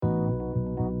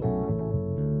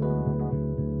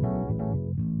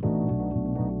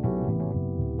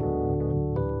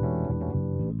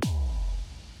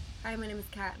my name is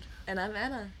Kat. And I'm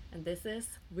Anna. And this is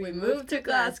We Moved to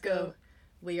Glasgow.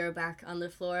 We are back on the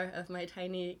floor of my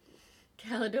tiny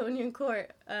Caledonian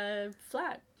Court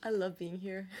flat. I love being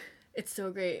here. It's so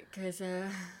great because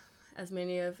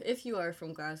if you are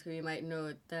from Glasgow, you might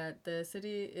know that the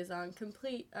city is on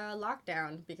complete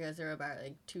lockdown because there are about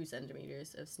 2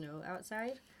 centimeters of snow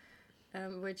outside.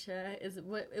 Which it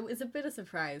was a bit of a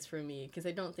surprise for me because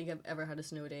I don't think I've ever had a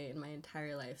snow day in my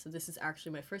entire life. So this is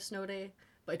actually my first snow day,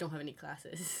 but I don't have any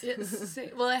classes. Yes,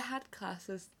 well, I had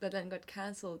classes that then got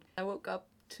cancelled. I woke up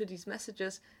to these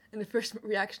messages, and my first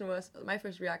reaction was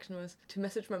to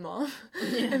message my mom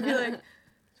and be like,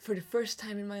 for the first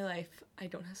time in my life, I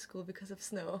don't have school because of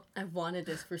snow. I've wanted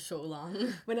this for so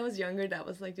long. When I was younger, that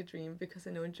was the dream because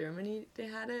I know in Germany they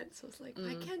had it. So it's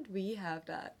why can't we have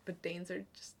that? But Danes are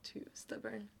just too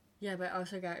stubborn. Yeah, but I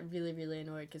also got really, really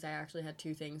annoyed because I actually had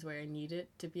 2 things where I needed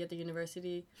to be at the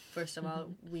university. First of all,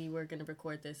 we were going to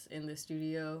record this in the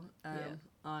studio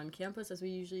on campus as we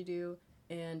usually do.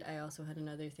 And I also had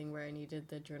another thing where I needed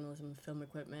the journalism film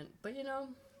equipment. But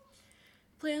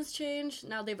plans change.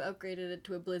 Now they've upgraded it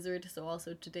to a blizzard, so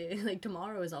also today,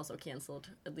 tomorrow is also canceled,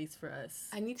 at least for us.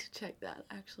 I need to check that,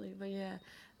 actually, but yeah.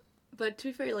 But to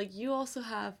be fair, you also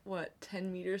have,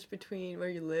 10 meters between where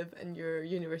you live and your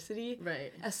university?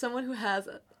 Right. As someone who has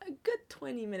a good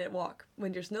 20-minute walk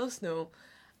when there's no snow,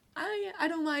 I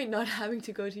don't mind not having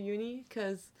to go to uni,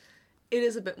 because it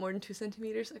is a bit more than 2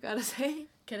 centimeters, I gotta say.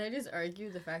 Can I just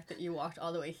argue the fact that you walked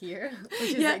all the way here?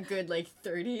 Which is a good,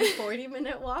 30,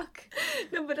 40-minute walk?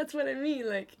 No, but that's what I mean.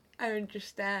 I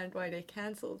understand why they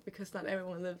cancelled, because not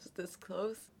everyone lives this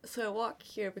close. So I walk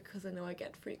here because I know I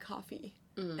get free coffee.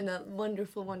 And a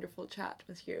wonderful, wonderful chat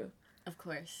with you. Of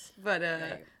course. But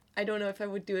I don't know if I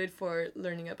would do it for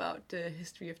learning about the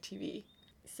history of TV.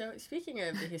 So, speaking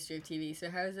of the history of TV,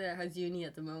 so how's uni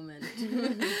at the moment?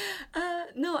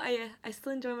 No, I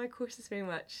still enjoy my courses very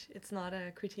much. It's not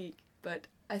a critique, but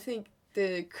I think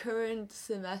the current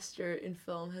semester in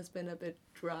film has been a bit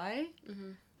dry,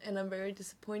 and I'm very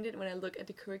disappointed when I look at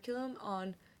the curriculum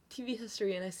on TV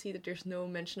history and I see that there's no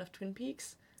mention of Twin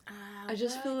Peaks. I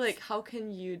just feel how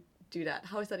can you do that?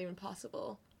 How is that even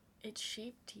possible? It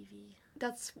shaped TV.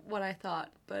 That's what I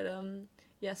thought, but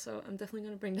yeah, so I'm definitely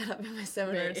going to bring that up in my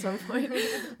seminar at some point.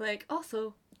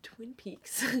 Also, Twin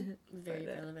Peaks. Very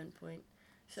relevant point.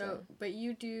 So, but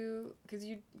you do, because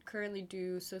you currently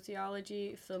do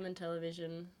sociology, film and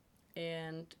television,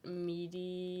 and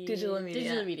Digital media.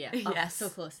 Digital media. Oh, yes. So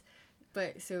close.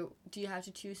 But, so, do you have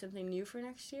to choose something new for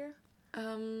next year?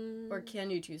 Or can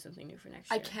you choose something new for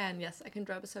next year? I can, yes. I can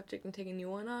drop a subject and take a new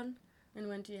one on. And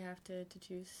when do you have to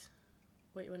choose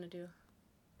what you want to do?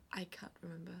 I can't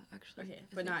remember, actually. Okay,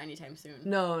 but not anytime soon.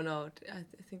 No. I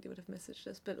think they would have messaged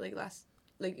us. But,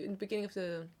 in the beginning of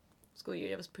the school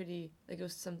year, it was pretty, it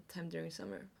was sometime during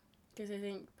summer. Because I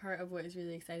think part of what is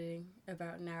really exciting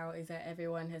about now is that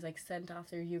everyone has, sent off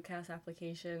their UCAS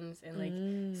applications.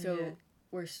 And,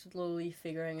 we're slowly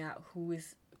figuring out who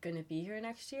is going to be here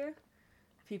next year.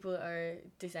 People are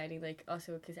deciding,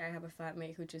 also because I have a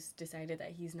flatmate who just decided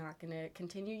that he's not going to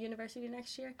continue university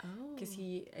next year. Oh. Because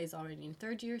he is already in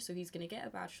 3rd year, so he's going to get a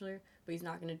bachelor, but he's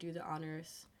not going to do the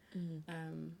honors.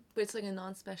 But it's a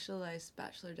non-specialized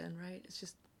bachelor then, right? It's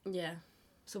just... Yeah.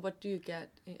 So what do you get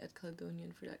at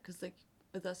Caledonian for that? Because,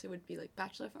 with us, it would be,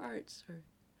 Bachelor of Arts, or...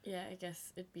 Yeah, I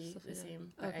guess it'd be the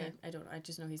same. But okay. I don't... I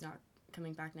just know he's not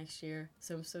coming back next year,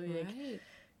 so I'm still, Right.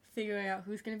 figuring out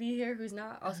who's going to be here, who's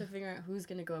not. Also figuring out who's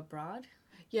going to go abroad.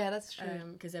 Yeah, that's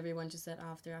true. Because everyone just sent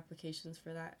off their applications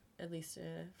for that, at least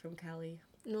from Cali.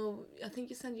 No, I think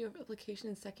you send your application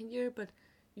in 2nd year, but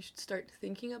you should start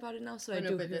thinking about it now. So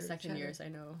no, but the 2nd years, I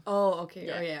know. Oh, okay.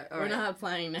 Yeah. Oh, yeah. We're not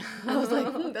applying now. I was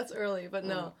like, that's early, but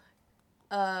no.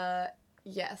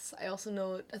 Yes, I also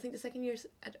know, I think the 2nd years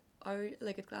at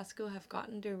Glasgow have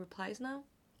gotten their replies now.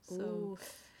 So... Ooh.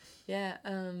 Yeah,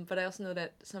 but I also know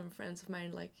that some friends of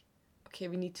mine okay,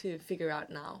 we need to figure out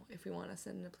now if we want to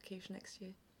send an application next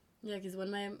year. Yeah, because when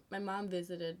my mom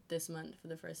visited this month for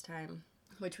the first time,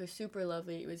 which was super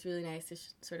lovely, it was really nice to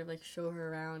sort of show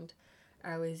her around.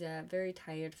 I was very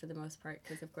tired for the most part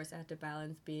because, of course, I had to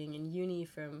balance being in uni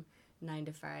from 9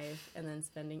 to 5 and then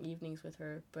spending evenings with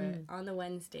her. But on the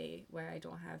Wednesday, where I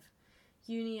don't have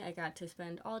uni, I got to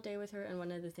spend all day with her, and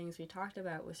one of the things we talked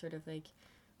about was sort of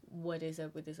what is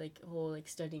up with this whole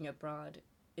studying abroad?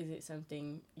 Is it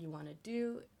something you want to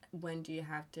do? When do you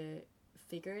have to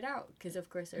figure it out? Because of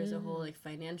course there's a whole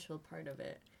financial part of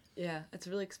it. Yeah, it's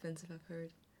really expensive, I've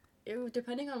heard.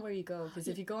 Depending on where you go, because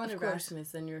if you go on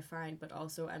Erasmus, then you're fine. But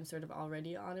also, I'm sort of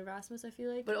already on Erasmus, I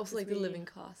feel like. But also the living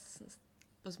costs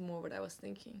was more what I was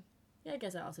thinking. Yeah, I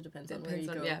guess that also depends on where you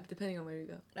go. Yeah, depending on where you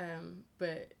go.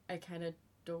 But I kind of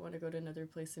don't want to go to another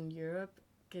place in Europe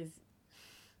because,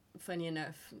 funny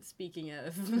enough, speaking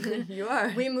of, You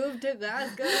are. We moved to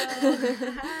Glasgow.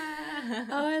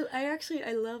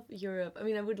 I love Europe. I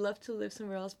mean, I would love to live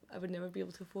somewhere else. I would never be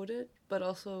able to afford it. But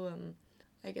also,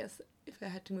 I guess if I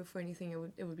had to move for anything,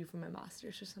 it would be for my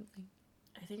master's or something.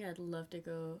 I think I'd love to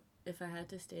go, if I had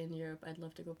to stay in Europe, I'd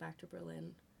love to go back to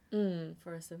Berlin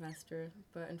for a semester.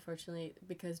 But unfortunately,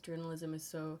 because journalism is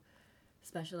so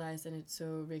specialized and it's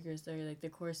so rigorous there, like the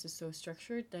course is so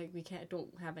structured that we don't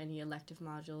have any elective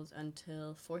modules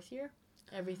until 4th year.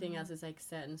 Everything else is like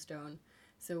set in stone.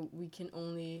 So we can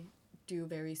only do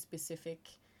very specific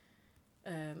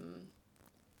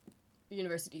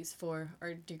universities for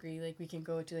our degree. Like we can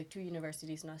go to like 2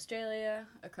 universities in Australia,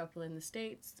 a couple in the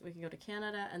States, we can go to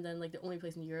Canada, and then like the only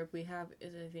place in Europe we have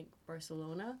is I think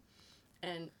Barcelona.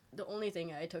 And the only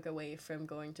thing I took away from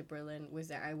going to Berlin was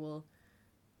that I will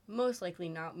most likely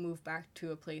not move back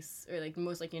to a place, or like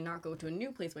most likely not go to a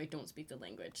new place where I don't speak the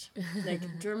language. Like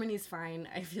Germany's fine.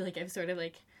 I feel like I've sort of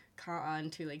like caught on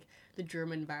to like the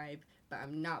German vibe, but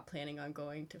I'm not planning on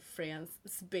going to France,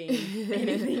 Spain,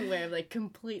 anything where I'm like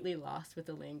completely lost with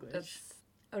the language.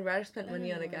 I'd rather spend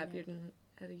money on a gap year than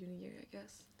at a uni year, I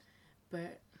guess.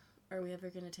 But are we ever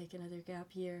going to take another gap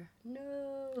year?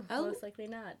 No, most likely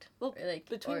not. Well, like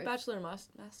between bachelor and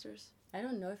master's. I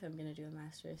don't know if I'm going to do a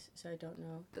master's, so I don't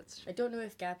know. That's true. I don't know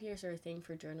if gap years are a thing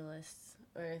for journalists,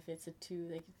 or if it's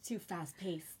too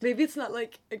fast-paced. Maybe it's not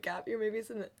like a gap year, maybe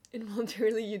it's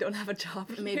involuntarily you don't have a job.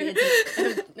 Maybe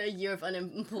it's a year of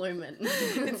unemployment.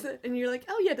 And you're like,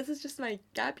 oh yeah, this is just my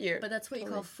gap year. But that's what you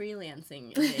call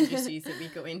freelancing in the industries that we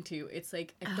go into. It's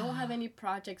like, I don't have any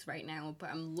projects right now,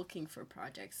 but I'm looking for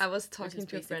projects. I was talking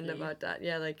to a friend about that.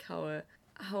 Yeah, like how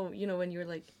you know, when you're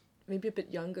like maybe a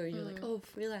bit younger, you're like, oh,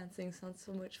 freelancing sounds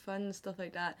so much fun and stuff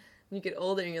like that. And you get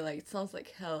older and you're like, it sounds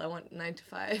like hell. I want 9 to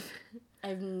 5.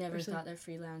 I've never thought that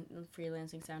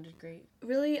freelancing sounded great.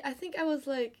 Really? I think I was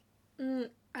like, I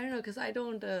don't know, because I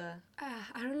don't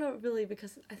know really,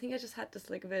 because I think I just had this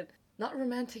like a bit, not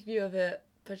romantic view of it,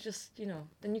 but just, you know,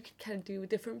 then you could kind of do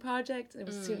different projects and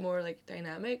it would seem more like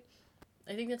dynamic.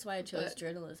 I think that's why I chose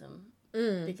journalism.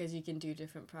 Because you can do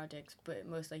different projects, but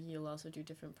most likely you'll also do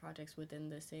different projects within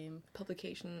the same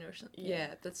publication or something.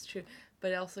 Yeah, that's true.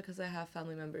 But also because I have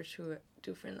family members who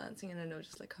do freelancing, and I know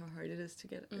just like how hard it is to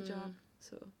get a job.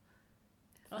 So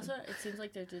also, it seems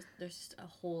like there's just a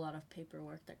whole lot of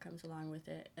paperwork that comes along with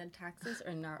it, and taxes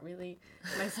are not really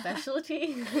my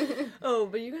specialty. Oh,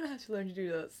 but you're gonna have to learn to do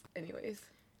those anyways.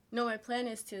 No, my plan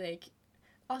is to like,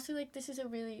 also like this is a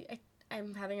really.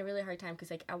 I'm having a really hard time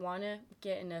because, like, I want to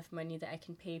get enough money that I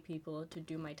can pay people to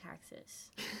do my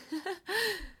taxes.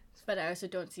 But I also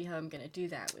don't see how I'm going to do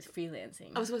that with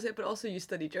freelancing. I was going to say, but also you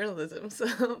study journalism,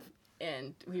 so...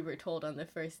 And we were told on the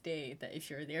first day that if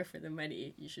you're there for the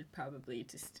money, you should probably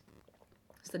just...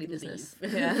 Study business.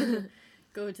 Yeah.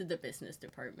 Go to the business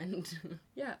department.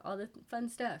 Yeah, all the fun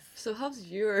stuff. So how's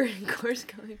your course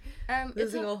going?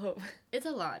 Losing all hope. It's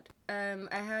a lot. I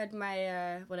had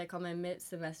my, what I call my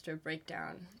mid-semester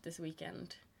breakdown this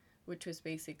weekend, which was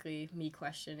basically me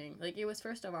questioning. Like, it was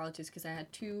first of all just because I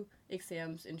had 2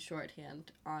 exams in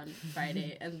shorthand on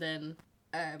Friday, and then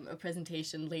a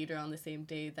presentation later on the same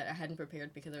day that I hadn't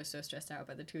prepared because I was so stressed out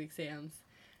by the 2 exams.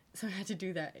 So I had to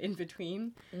do that in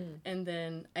between. And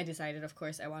then I decided, of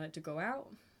course, I wanted to go out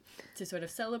to sort of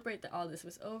celebrate that all this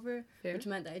was over, which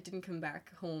meant that I didn't come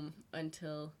home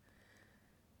until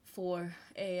 4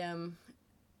 a.m.,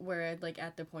 where, like,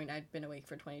 at the point I'd been awake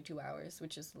for 22 hours,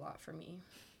 which is a lot for me.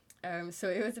 So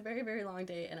it was a very, very long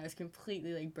day, and I was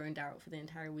completely, like, burned out for the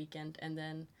entire weekend. And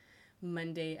then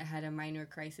Monday I had a minor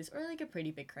crisis, or like a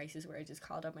pretty big crisis, where I just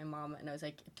called up my mom and I was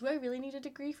like, do I really need a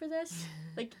degree for this?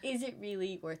 Like, is it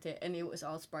really worth it? And it was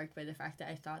all sparked by the fact that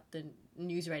I thought the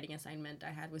news writing assignment I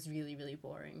had was really, really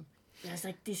boring. And I was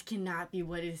like, this cannot be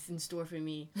what is in store for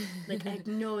me. Like, I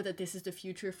know that this is the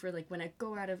future for, like, when I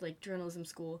go out of, like, journalism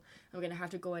school, I'm going to have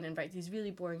to go in and write these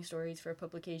really boring stories for a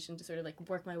publication to sort of, like,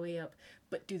 work my way up.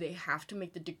 But do they have to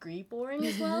make the degree boring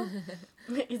as well?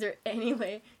 Is there any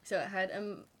way? So I had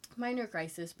minor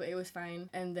crisis, but it was fine.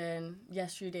 And then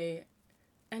yesterday,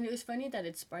 and it was funny that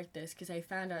it sparked this, because I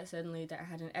found out suddenly that I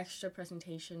had an extra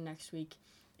presentation next week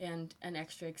and an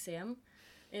extra exam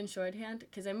in shorthand,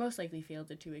 because I most likely failed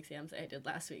the 2 exams I did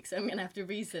last week, so I'm gonna have to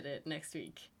resit it next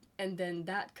week. And then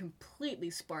that completely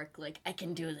sparked, like, I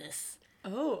can do this.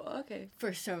 Oh, okay.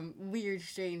 For some weird,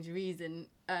 strange reason.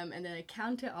 And then I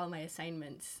counted all my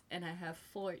assignments, and I have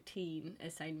 14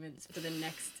 assignments for the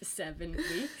next 7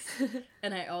 weeks.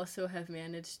 And I also have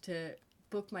managed to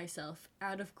book myself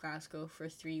out of Glasgow for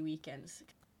 3 weekends.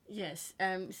 Yes,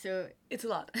 so It's a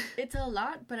lot. it's a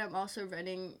lot, but I'm also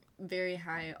running very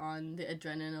high on the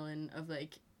adrenaline of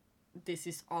like, this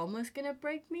is almost gonna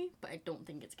break me, but I don't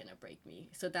think it's gonna break me.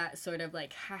 So that's sort of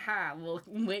like, haha, we'll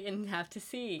wait and have to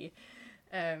see.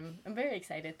 I'm very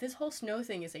excited. This whole snow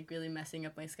thing is like really messing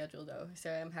up my schedule though, so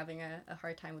I'm having a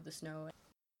hard time with the snow.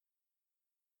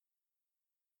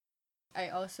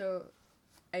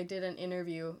 I did an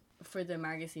interview for the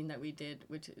magazine that we do.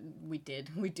 We do,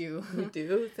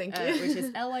 thank you. Which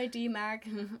is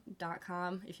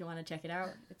lydmag.com if you want to check it out.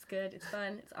 It's good, it's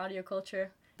fun, it's audio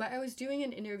culture. But I was doing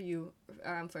an interview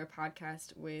for a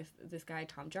podcast with this guy,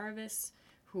 Tom Jarvis,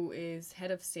 who is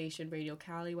head of station Radio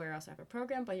Cali, where I also have a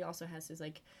program, but he also has his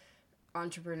like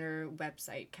entrepreneur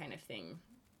website kind of thing.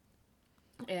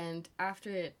 And after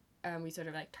it, we sort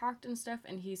of like talked and stuff,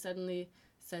 and he suddenly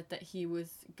said that he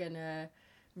was gonna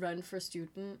run for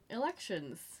student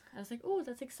elections. I was like, oh,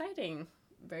 that's exciting.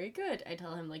 Very good. I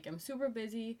tell him like I'm super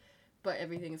busy, but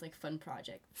everything is like fun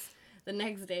projects. The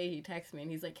next day he texts me and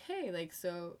he's like, hey, like,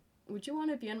 so would you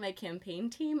want to be on my campaign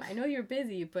team? I know you're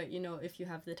busy, but you know, if you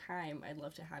have the time, I'd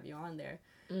love to have you on there.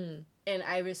 And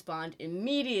I respond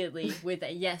immediately with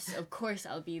a yes, of course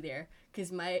I'll be there,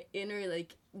 because my inner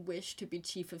like wish to be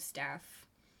chief of staff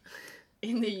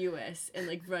in the US and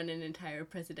like run an entire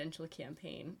presidential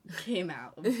campaign came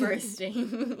out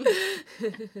bursting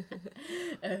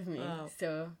of me. Wow.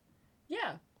 So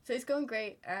yeah, so it's going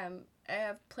great. I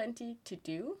have plenty to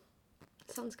do.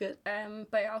 Sounds good.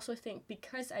 But I also think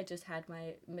because I just had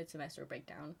my mid-semester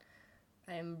breakdown,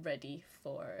 I am ready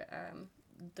for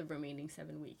the remaining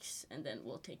 7 weeks, and then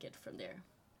we'll take it from there.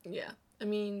 Yeah, I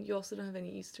mean, you also don't have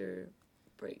any Easter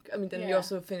break. I mean, then you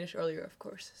also finish earlier, of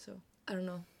course. So I don't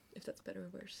know if that's better or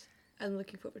worse. I'm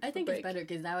looking forward to I think break. It's better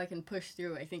because now I can push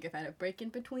through. I think if I had a break in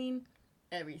between,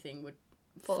 everything would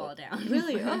fall down.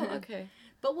 Really? Oh, okay.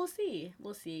 But we'll see.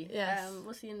 We'll see. Yes.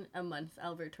 We'll see in a month.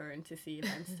 I'll return to see if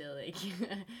I'm still like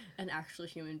an actual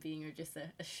human being or just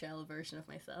a shell version of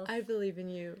myself. I believe in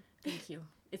you. Thank you.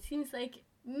 It seems like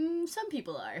some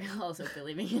people are also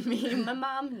believing in me. My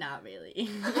mom, not really.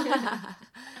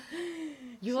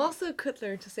 You also could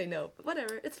learn to say no, but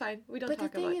whatever, it's fine. We don't talk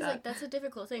about that. But the thing is, like, that's a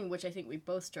difficult thing, which I think we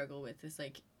both struggle with, is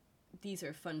like, these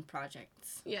are fun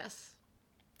projects. Yes.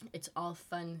 It's all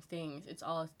fun things. It's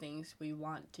all things we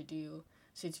want to do.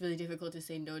 So it's really difficult to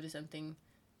say no to something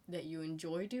that you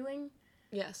enjoy doing.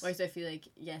 Yes. Whereas I feel like,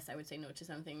 yes, I would say no to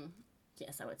something.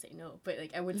 Yes, I would say no. But,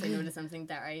 like, I would say no to something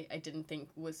that I didn't think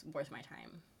was worth my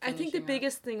time. I think the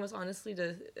biggest thing was honestly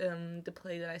the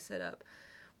play that I set up,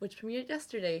 which premiered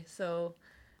yesterday. So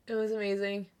it was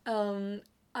amazing. I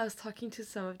was talking to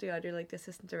some of the other, like, the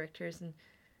assistant directors, and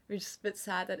we're just a bit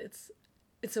sad that it's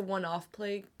a one-off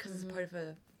play because it's part of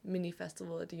a mini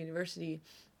festival at the university.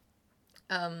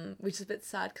 Which is a bit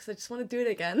sad because I just want to do it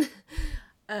again.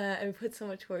 And we put so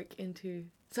much work into...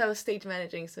 So I was stage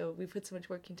managing, so we put so much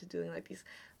work into doing like these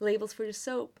labels for the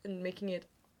soap and making it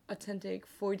authentic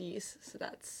 40s. So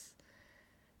that's...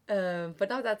 but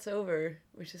now that's over,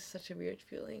 which is such a weird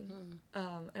feeling.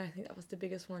 And I think that was the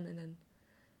biggest one, and then...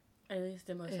 At least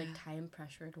the most, like,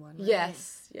 time-pressured one. Right?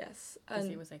 Yes. Because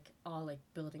it was, like, all, like,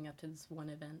 building up to this one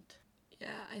event.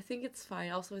 Yeah, I think it's fine.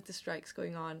 Also, with the strikes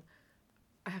going on,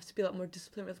 I have to be a lot more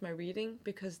disciplined with my reading,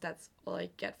 because that's all I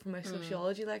get from my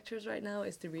sociology lectures right now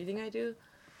is the reading I do.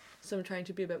 So I'm trying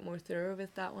to be a bit more thorough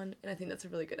with that one, and I think that's a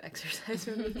really good exercise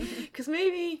for me. Because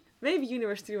maybe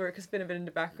university work has been a bit in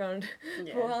the background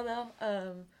for a while now.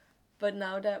 But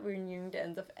now that we're nearing the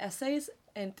end of essays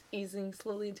and easing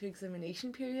slowly into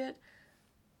examination period,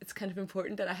 it's kind of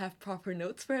important that I have proper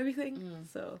notes for everything.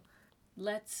 So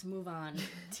let's move on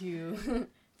to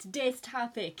today's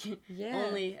topic. Yeah.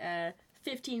 Only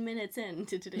 15 minutes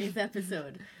into today's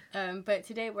episode. But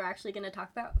today we're actually going to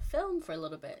talk about film for a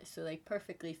little bit. So, like,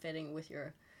 perfectly fitting with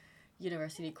your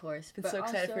university course. I'm so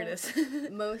excited for this.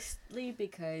 Mostly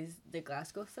because the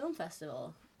Glasgow Film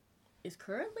Festival is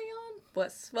currently on.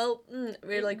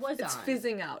 It's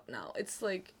fizzing out now. It's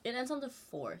like... It ends on the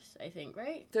 4th, I think,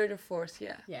 right? 3rd or 4th,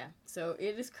 yeah. Yeah, so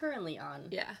it is currently on.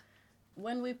 Yeah.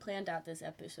 When we planned out this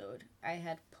episode, I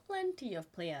had plenty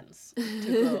of plans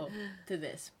to go to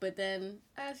this. But then,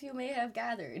 as you may have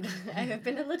gathered, I have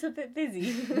been a little bit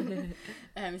busy.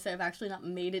 So I've actually not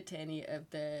made it to any of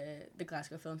the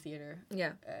Glasgow Film Theatre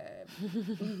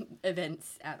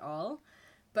events at all.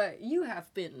 But you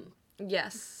have been.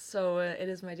 Yes, so it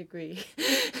is my degree.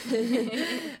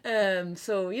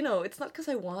 So, you know, it's not because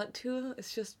I want to,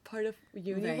 it's just part of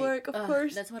uni work, of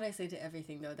course. That's what I say to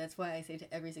everything, though. That's why I say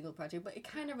to every single project. But it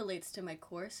kind of relates to my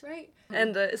course, right?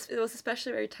 And it was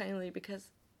especially very timely because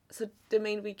so the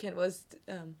main weekend was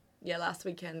last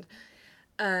weekend,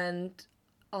 and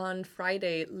on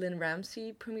Friday Lynn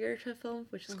Ramsey premiered her film,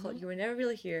 which is called You Were Never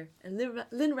Really Here, and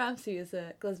Lynn Ramsey is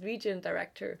a Glaswegian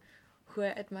director who I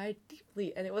admire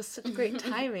deeply, and it was such great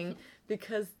timing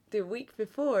because the week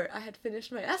before I had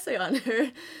finished my essay on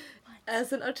her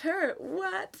as an auteur.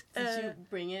 What? Did you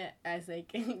bring it as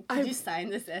like, did you sign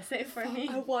this essay for me?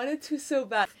 I wanted to so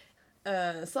bad.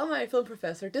 So my film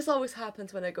professor, this always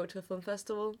happens when I go to a film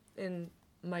festival in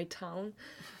my town.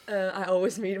 I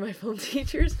always meet my film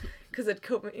teachers because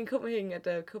in Copenhagen, at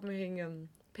the Copenhagen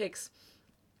PIX,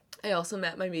 I also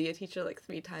met my media teacher like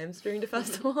 3 times during the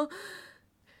festival.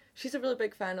 She's a really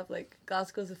big fan of like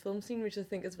Glasgow as a film scene, which I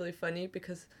think is really funny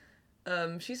because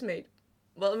she's made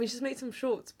some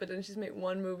shorts, but then she's made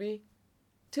one movie,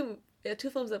 two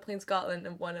films that play in Scotland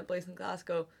and one that plays in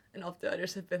Glasgow, and all the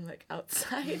others have been like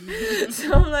outside.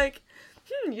 So I'm like,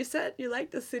 you said you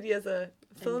like the city as a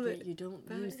film, and you don't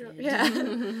use it.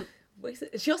 Yeah.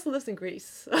 She also lives in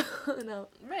Greece. So, no.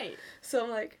 Right. So I'm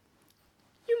like,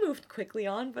 you moved quickly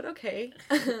on, but okay.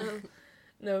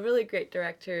 No, really great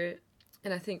director,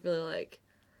 and I think really like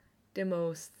the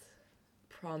most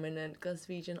prominent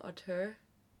Glaswegian auteur.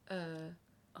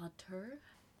 Auteur?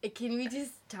 Can we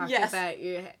just talk Yes. about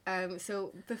your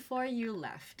so before you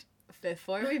left,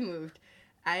 before we moved,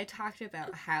 I talked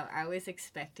about how I was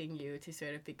expecting you to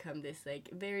sort of become this like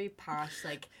very posh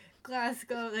like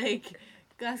Glasgow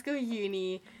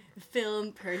uni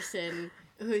film person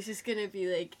who's just gonna be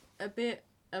like a bit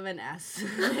of an ass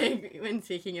like when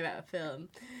speaking about film.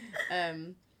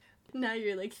 Now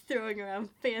you're like throwing around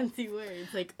fancy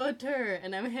words like auteur,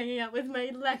 and I'm hanging out with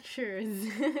my lectures.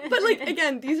 But like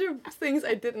again, these are things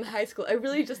I did in high school. I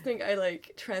really just think I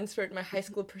like transferred my high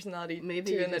school personality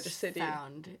Maybe to you another just city.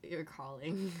 found your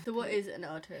calling. So what is an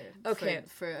auteur? Okay.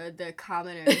 For the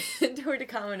commoners. Toward the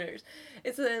commoners,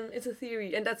 it's a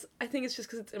theory, and I think it's just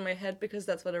because it's in my head because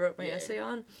that's what I wrote my essay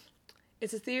on.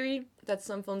 It's a theory that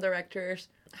some film directors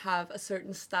have a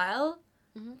certain style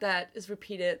that is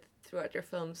repeated throughout their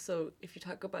films. So if you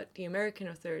talk about the American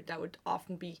auteur, that would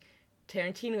often be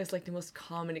Tarantino is like the most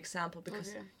common example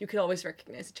because you could always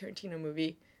recognize a Tarantino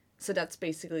movie. So that's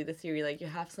basically the theory. Like you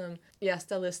have some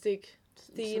stylistic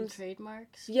themes, some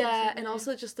trademarks. yeah, possibly. and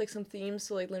also just like some themes.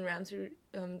 So like Lynn Ramsey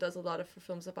does a lot of her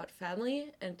films about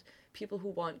family and people who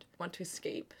want to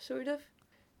escape, sort of.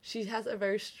 She has a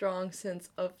very strong sense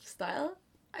of style,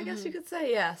 I guess you could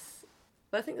say. Yes,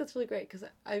 but I think that's really great because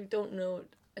I don't know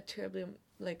a terribly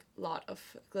like lot of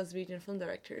Glaswegian film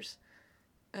directors,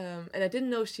 and I didn't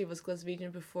know she was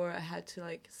Glaswegian before I had to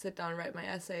like sit down and write my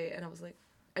essay, and I was like,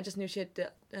 I just knew she had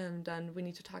done We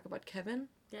Need to Talk About Kevin.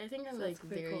 Yeah, I think I'm So like that's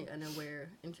pretty very cool.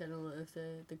 unaware in general of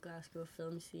the Glasgow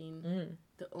film scene.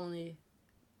 The only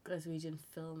Glaswegian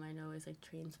film I know is like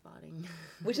Trainspotting.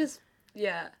 Which is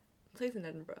plays in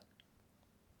Edinburgh.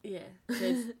 Yeah.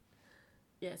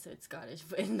 So it's Scottish,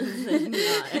 but it's like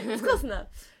not. It's close enough.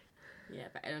 Yeah,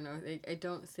 but I don't know. I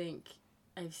don't think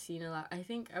I've seen a lot. I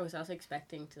think I was also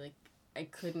expecting to like. I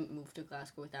couldn't move to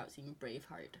Glasgow without seeing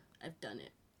Braveheart. I've done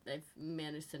it. I've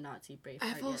managed to not see Braveheart.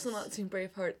 I've also yes. not seen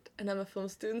Braveheart, and I'm a film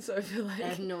student, so I feel like I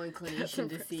have no inclination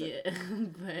to see it,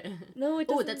 but no, it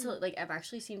oh, doesn't. that's like I've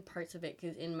actually seen parts of it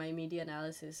because in my media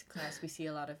analysis class we see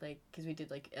a lot of like because we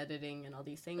did like editing and all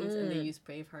these things, and they use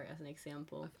Braveheart as an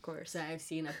example. Of course, So I've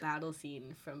seen a battle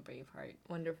scene from Braveheart.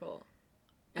 wonderful.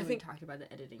 And I think we talked about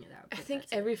the editing it out. I but think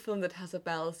that's it. every film that has a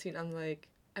battle scene, I'm like,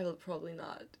 I will probably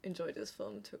not enjoy this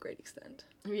film to a great extent.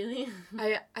 Really.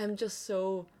 I'm just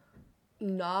so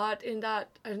not in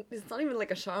that. It's not even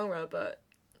like a genre, but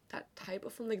that type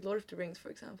of film, like Lord of the Rings, for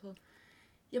example.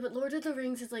 Yeah, but Lord of the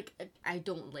Rings is like I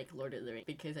don't like Lord of the Rings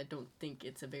because I don't think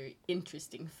it's a very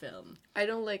interesting film. I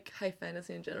don't like high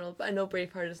fantasy in general, but I know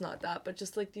Braveheart is not that. But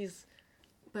just like these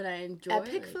But I enjoy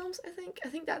epic like, films, I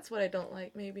think that's what I don't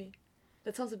like. Maybe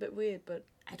that sounds a bit weird, but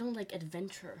I don't like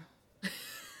adventure.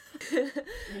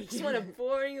 just want a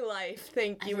boring life.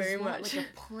 Thank you very much. Like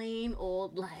a plain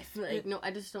old life. Like no,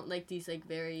 I just don't like these like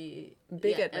very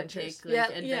Big adventures. Epic,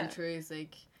 like adventures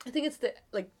like I think it's the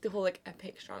whole like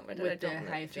epic genre that I with the don't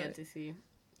high enjoy. fantasy.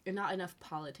 And not enough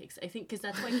politics. I think because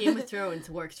that's why Game of Thrones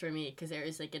works for me because there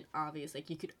is like an obvious like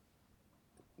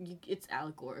it's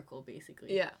allegorical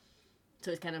basically. Yeah. So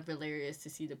it's kind of hilarious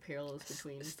to see the parallels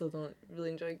between. I still don't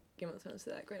really enjoy Game of Thrones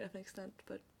to that great of an extent,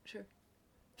 but sure.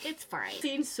 It's fine. I've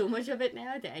seen so much of it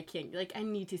now that I can't. Like, I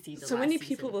need to see the So last many season.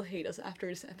 people will hate us after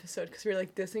this episode because we're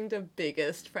like dissing the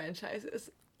biggest franchises.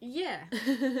 Yeah.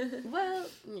 Well,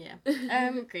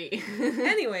 yeah. Great.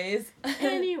 Anyways.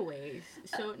 Anyways,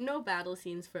 so no battle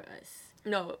scenes for us.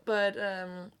 No, but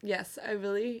yes, I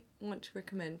really want to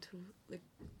recommend to like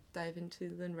dive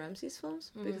into Lynn Ramsey's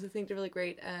films because I think they're really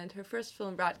great. And her first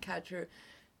film, Ratcatcher,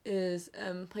 is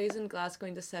plays in Glasgow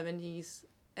in the 70s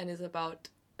and is about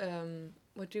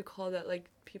what do you call that? Like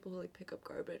people who like pick up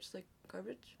garbage, like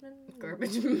garbage men.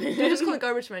 Garbage men. They just call it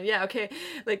garbage men. Yeah, okay.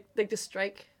 Like the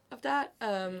strike of that.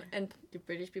 And Do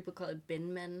British people call it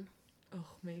bin men? oh,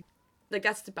 maybe like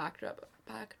that's the backdrop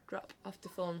of the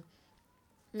film.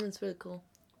 And it's really cool.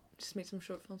 Just made some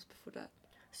short films before that.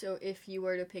 So if you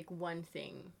were to pick one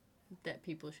thing that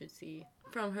people should see,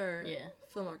 From her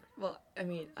filmography. Well, I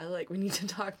mean, we need to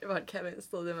talk about Kevin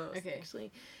still the most, Okay.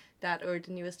 actually. That or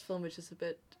the newest film, which is a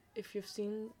bit... If you've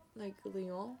seen, like,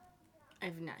 Leon.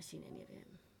 I've not seen any of him.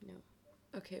 No.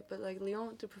 Okay, but, like,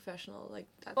 Leon the Professional, like,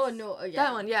 that's... Oh no! Oh, yeah.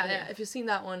 That one, yeah, Okay. yeah. If you've seen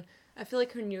that one, I feel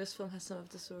like her newest film has some of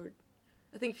the sort...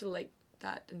 I think if you like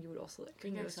that, then you would also like I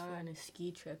think her I newest saw film. her on a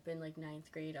ski trip in like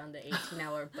 9th grade on the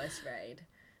 18-hour bus ride.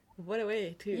 What a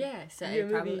way, too. Yeah, so Your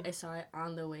movie. I saw it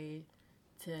on the way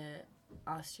to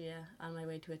Austria, on my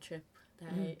way to a trip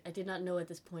that I did not know at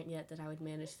this point yet that I would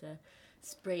manage to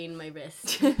sprain my wrist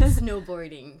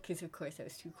snowboarding, because of course I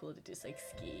was too cool to just like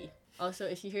ski. Also,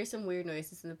 if you hear some weird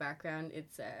noises in the background,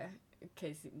 it's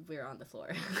because we're on the floor.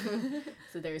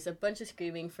 So there's a bunch of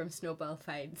screaming from snowball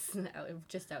fights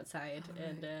just outside,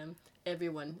 and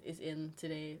everyone is in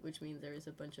today, which means there is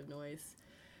a bunch of noise.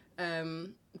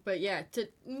 But yeah, to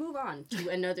move on to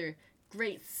another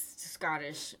great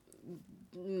Scottish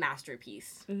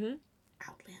masterpiece,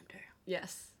 Outlander.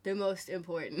 Yes. The most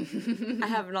important. I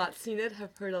have not seen it,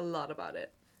 have heard a lot about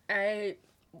it. I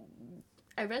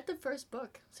read the first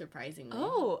book, surprisingly.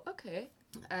 Oh, okay.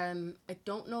 I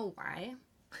don't know why.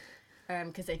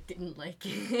 Because I didn't like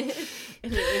it.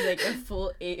 And it was like a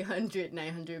full 800,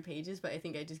 900 pages, but I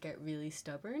think I just got really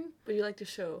stubborn. But you like the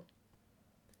show.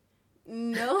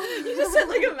 No. You just said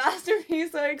like a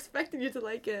masterpiece, so I expected you to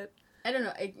like it. I don't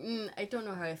know. I don't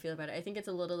know how I feel about it. I think it's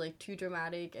a little like too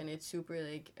dramatic, and it's super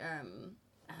like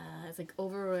it's like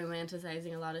over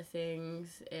romanticizing a lot of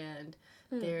things, and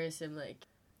there's some like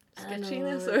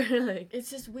Sketchiness or like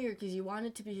it's just weird because you want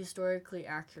it to be historically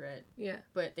accurate, yeah.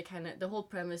 but the whole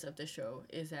premise of the show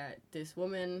is that this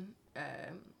woman,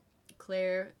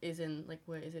 Claire, is in like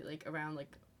what is it like around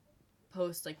like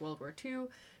post like World War II.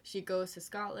 She goes to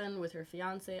Scotland with her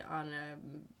fiance on a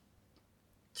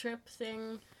trip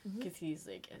thing because he's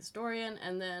like a historian,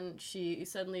 and then she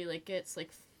suddenly like gets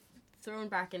like thrown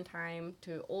back in time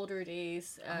to older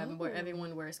days where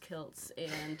everyone wears kilts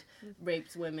and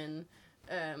rapes women.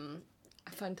 A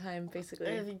fun time, basically.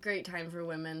 It's a great time for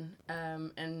women,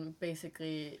 and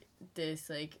basically this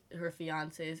like her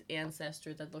fiance's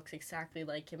ancestor that looks exactly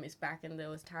like him is back in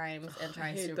those times and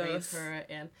tries to rape her,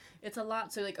 and it's a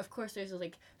lot. So like of course there's a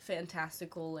like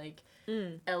fantastical like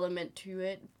element to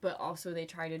it, but also they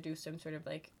try to do some sort of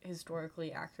like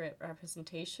historically accurate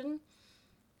representation.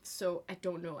 So I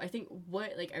don't know. I think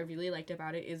what like I really liked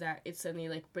about it is that it's suddenly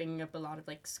like bringing up a lot of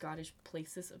like Scottish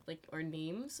places of like or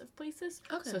names of places.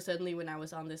 Okay. So suddenly when I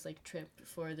was on this like trip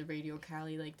for the Radio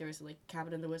Cali, like there was like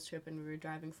Cabin in the Woods trip, and we were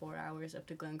driving 4 hours up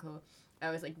to Glencoe.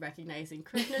 I was like recognizing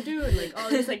Craignadoon and like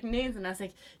all these like names, and I was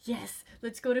like, yes,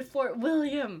 let's go to Fort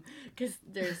William, because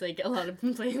there's like a lot of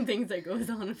playing things that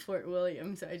goes on in Fort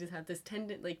William. So I just have this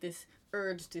this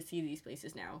urge to see these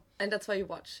places now. And that's why you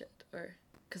watch it, or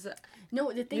because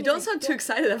no, the thing you is, don't sound too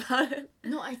excited about it.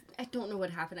 No, I don't know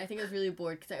what happened. I think I was really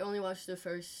bored because I only watched the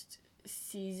first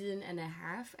season and a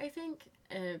half, I think,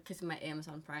 because my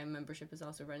Amazon Prime membership is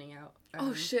also running out.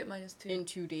 Oh shit, mine is too. In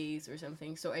 2 days or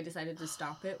something. So I decided to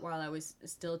stop it while I was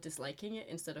still disliking it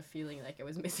instead of feeling like I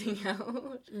was missing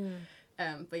out.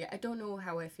 But yeah, I don't know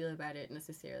how I feel about it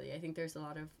necessarily. I think there's a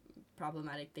lot of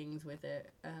problematic things with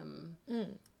it.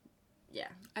 Yeah.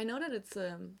 I know that it's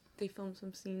they filmed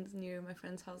some scenes near my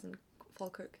friend's house in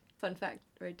Falkirk. Fun fact,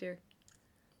 right there.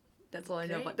 That's all I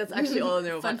know about. That's actually all I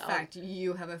know Fun about. fact,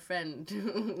 you have a friend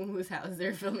whose house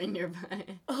they're filming nearby.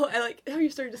 Oh, I like how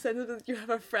you started the sentence with "you have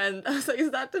a friend." I was like,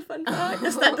 is that the fun fact?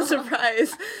 Is that the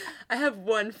surprise? I have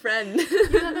one friend.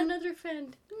 You have another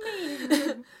friend.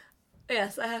 Me.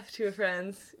 Yes, I have 2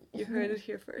 friends. You heard it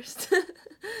here first.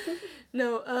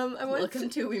 No, I want Welcome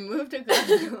to We Moved to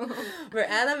Glasgow. where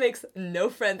Anna makes no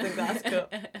friends in Glasgow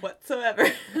whatsoever.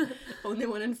 Only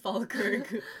one in Falkirk.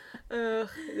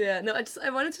 Yeah, no, I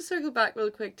wanted to circle back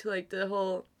real quick to like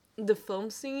the film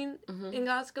scene in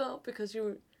Glasgow, because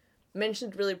you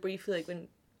mentioned really briefly like when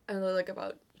I don't know like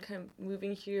about kind of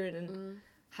moving here and then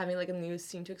having like a new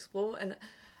scene to explore, and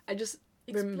I just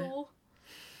Explore.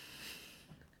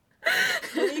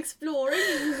 Exploring.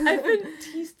 I've been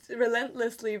teased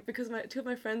relentlessly because 2 of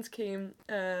my friends came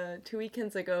 2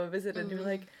 weekends ago and visited, and they were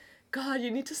like, God, you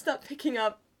need to stop picking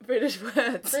up British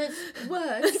words. British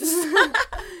words.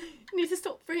 You need to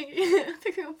stop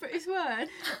picking up British word.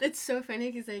 It's so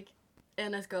funny because like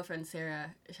Anna's girlfriend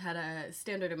Sarah had a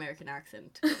standard American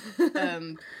accent.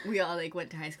 We all like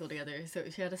went to high school together, so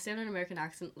she had a standard American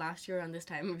accent. Last year around this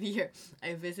time of year,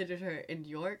 I visited her in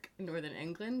York, Northern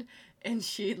England, and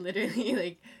she literally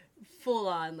like full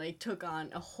on like took on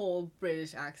a whole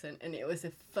British accent, and it was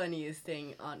the funniest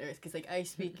thing on earth because like I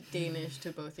speak Danish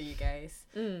to both of you guys,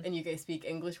 and you guys speak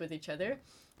English with each other,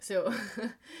 so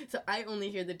I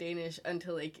only hear the Danish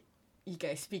until like you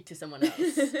guys speak to someone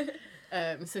else.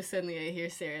 So suddenly I hear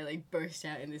Sarah like burst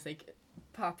out in this like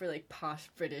proper like posh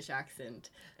British accent,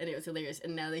 and it was hilarious.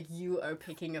 And now like you are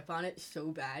picking up on it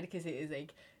so bad because it is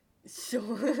like so.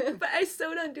 But I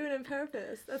so don't do it on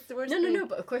purpose. That's the worst. No.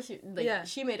 But of course you like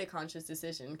she made a conscious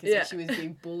decision because like, she was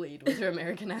being bullied with her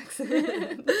American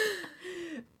accent.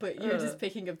 But you're just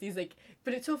picking up these like.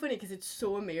 But it's so funny because it's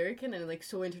so American and like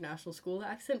so international school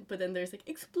accent. But then there's like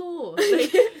explore.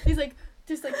 Like he's like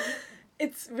just like.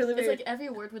 It's really weird. It's like every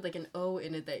word with like an O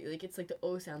in it that like it's like the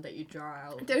O sound that you draw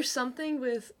out. There's something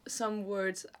with some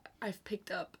words I've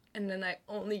picked up and then I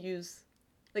only use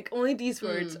like only these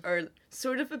words are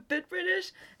sort of a bit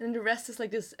British and the rest is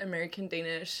like this American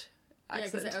Danish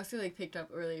accent. Yeah, because I also like picked up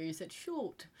earlier you said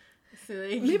short. So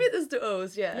like maybe it's the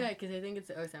O's, yeah. Yeah, because I think it's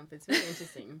the O sound, but it's very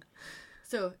interesting.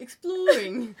 So,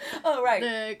 exploring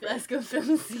the Glasgow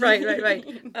film scene. Right.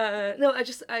 No,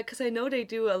 because I know they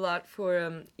do a lot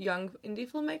for young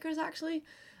indie filmmakers, actually.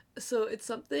 So it's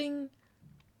something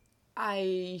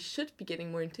I should be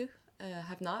getting more into.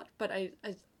 Have not, but I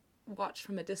watch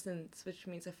from a distance, which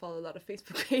means I follow a lot of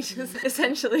Facebook pages,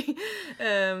 essentially.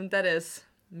 That is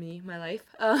me, my life.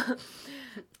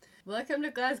 Welcome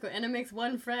to Glasgow. Anna makes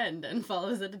one friend and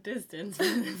follows at a distance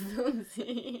from the film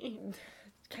scene.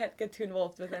 Can't get too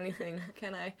involved with anything,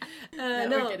 can I? No,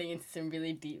 we're getting into some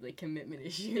really deep like commitment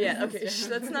issues. Yeah, okay,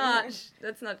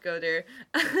 let's not go there.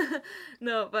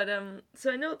 No, but so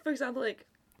I know, for example, like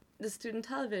the student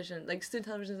television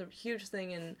is a huge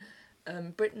thing in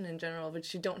Britain in general,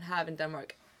 which you don't have in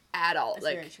Denmark at all. That's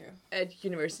like very true. At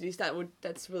universities,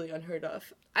 that's really unheard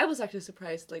of. I was actually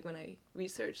surprised, like when I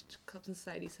researched clubs and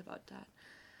societies about that,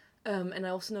 and I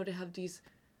also know they have these.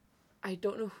 I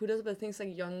don't know who does, but I think it's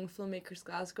like Young Filmmakers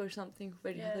Glasgow or something,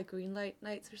 where you have like green light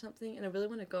nights or something, and I really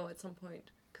want to go at some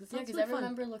point. Because I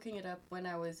remember looking it up when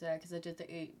I was, because I did the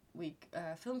 8-week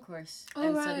film course,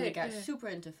 suddenly got super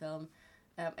into film.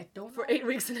 I don't for 8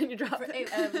 weeks and then you dropped it.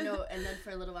 No, and then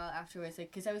for a little while afterwards,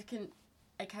 like, because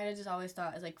I kind of just always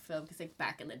thought as like film, because like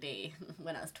back in the day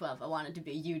when I was 12, I wanted to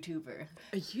be a YouTuber.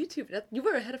 A YouTuber? You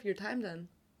were ahead of your time then.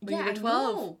 When you were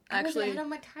 12, actually, I was ahead of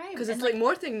my time. Because it's like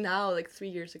more thing now, like 3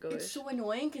 years ago. It's so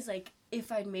annoying because like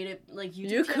if I'd made it like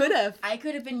YouTube, you could have. I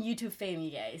could have been YouTube fame,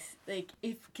 you guys. Like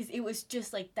because it was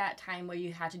just like that time where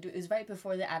you had to do. It was right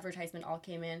before the advertisement all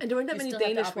came in, and there weren't that many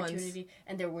Danish ones.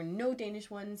 And there were no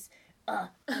Danish ones. I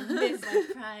missed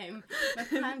my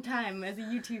prime time as a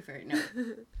YouTuber. No.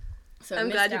 So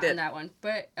I'm glad you did on that one,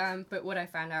 but what I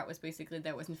found out was basically that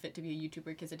I wasn't fit to be a YouTuber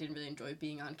because I didn't really enjoy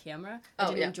being on camera. I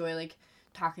didn't enjoy like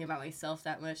talking about myself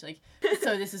that much, like,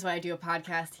 so this is why I do a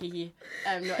podcast, hee.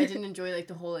 No, I didn't enjoy, like,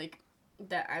 the whole, like,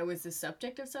 that I was the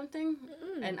subject of something,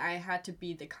 and I had to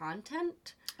be the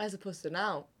content. As opposed to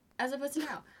now.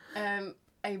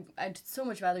 I'd so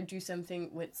much rather do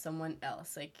something with someone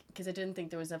else, like, because I didn't think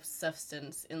there was enough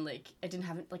substance in, like, I didn't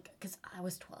have, like, because I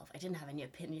was 12, I didn't have any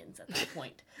opinions at that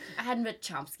point. I hadn't met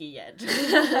Chomsky yet.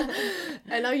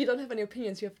 And now you don't have any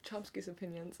opinions, you have Chomsky's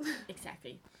opinions.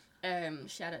 Exactly.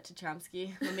 Shout out to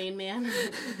Chomsky, my main man.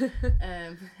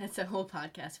 That's a whole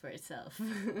podcast for itself.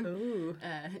 Ooh.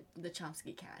 The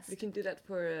Chomsky cast. We can do that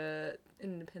for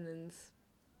independence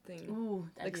thing. Ooh,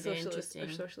 that'd like be socialist very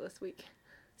interesting. Or socialist week.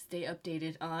 Stay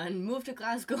updated on Move to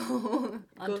Glasgow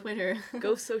on Twitter.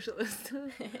 Go socialist.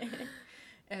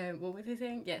 What was I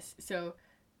saying? Yes. So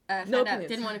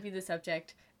didn't want to be the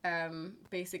subject.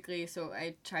 Basically, so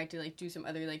I tried to like do some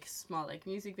other like small like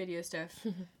music video stuff.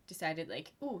 Decided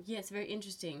like, oh yeah, it's very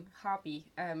interesting hobby.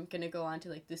 I'm gonna go on to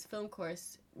like this film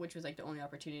course, which was like the only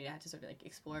opportunity I had to sort of like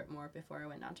explore it more before I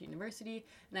went on to university.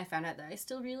 And I found out that I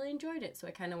still really enjoyed it, so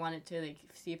I kind of wanted to like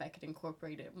see if I could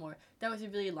incorporate it more. That was a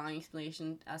really long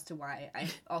explanation as to why I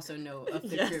also know of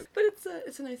the group. But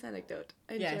it's a nice anecdote.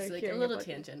 I enjoy like a little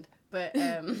tangent. But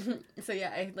so yeah,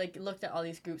 I like looked at all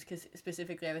these groups because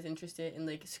specifically I was interested in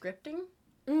like scripting.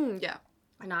 Yeah.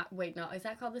 Is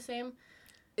that called the same?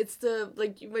 It's the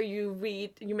like where you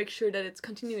read and you make sure that it's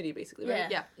continuity basically, right?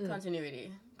 Yeah.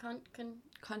 Continuity.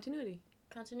 Continuity.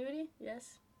 Continuity?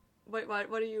 Yes. What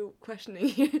are you questioning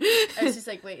here? I was just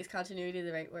like, wait, is continuity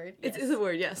the right word? Yes. It is a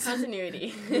word, yes.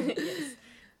 Continuity. Yes.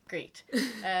 Great.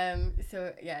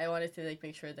 So yeah, I wanted to like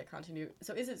make sure that continuity.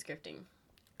 So is it scripting?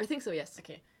 I think so, yes.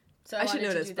 Okay. So I should wanted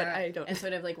know to this, do but that I don't. And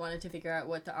sort of like wanted to figure out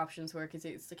what the options were, because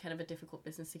it's kind of a difficult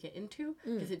business to get into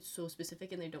because it's so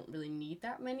specific and they don't really need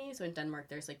that many. So in Denmark,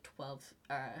 there's like 12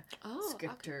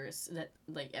 scripters that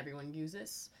like everyone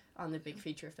uses on the big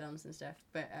feature films and stuff.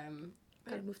 But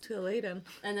Gotta move to LA then.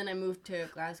 and then I moved to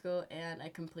Glasgow and I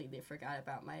completely forgot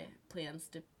about my plans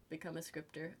to become a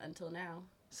scripter until now.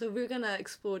 So we're gonna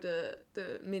explore the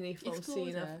mini film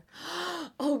scene of... the-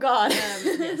 Oh god!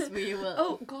 yes, we will.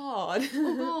 Oh god!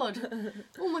 Oh god!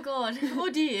 Oh my god! Oh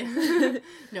dear!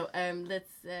 No,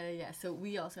 that's yeah. So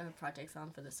we also have projects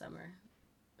on for the summer,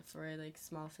 for like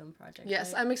small film projects.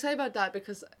 Yes, right? I'm excited about that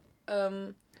because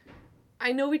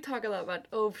I know we talk a lot about,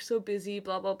 oh, we're so busy,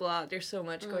 blah blah blah, there's so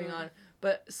much going on,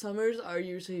 but summers are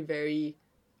usually very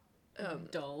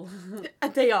dull.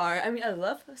 they are. I mean, I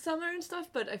love summer and stuff,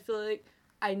 but I feel like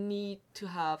I need to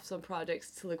have some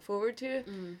projects to look forward to.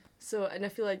 So, and I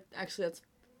feel like actually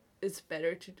it's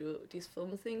better to do these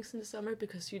film things in the summer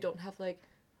because you don't have like,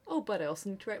 oh, but I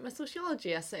also need to write my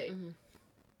sociology essay,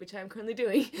 which I'm currently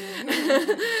doing,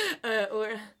 or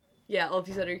yeah, all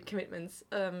these other commitments.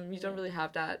 You don't really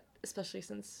have that, especially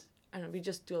since I don't know, we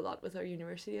just do a lot with our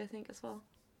university, I think, as well.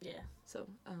 Yeah. So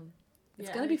it's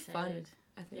Yeah, gonna I'm be excited. fun.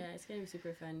 I think. Yeah, it's gonna be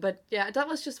super fun. But yeah, that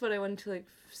was just what I wanted to like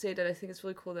say, that I think it's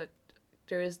really cool that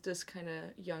there is this kind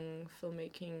of young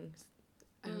filmmaking,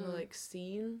 I don't know, like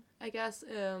scene, I guess,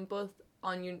 both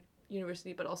on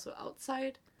university but also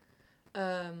outside.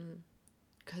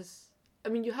 Because, I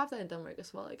mean, you have that in Denmark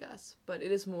as well, I guess, but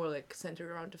it is more like centered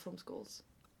around the film schools.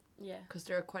 Yeah. Because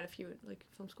there are quite a few like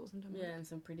film schools in Denmark. Yeah, and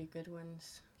some pretty good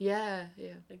ones. Yeah,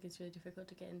 yeah. Like it's really difficult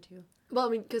to get into. Well, I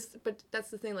mean, but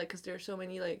that's the thing, like, because there are so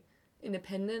many like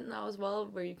independent now as well,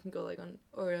 where you can go like on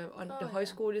the high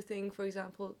school thing, for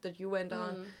example, that you went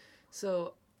on.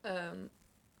 So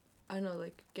I don't know,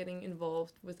 like getting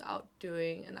involved without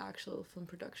doing an actual film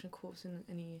production course in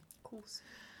any Course.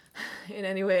 in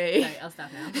any way. Sorry, I'll stop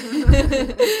now.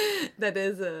 That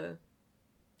is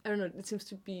I don't know, it seems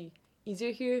to be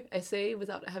easier here, I say,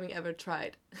 without having ever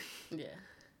tried. Yeah.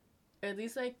 Or at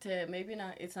least like to maybe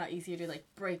not. It's not easier to like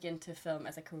break into film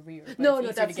as a career. But No, it's no,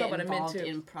 easier that's to get not what I meant involved to.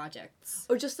 in projects.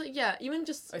 Or just like, yeah, even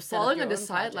just Or set up following your on the own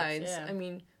projects, sidelines. yeah. I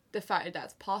mean, the fact that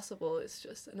that's possible is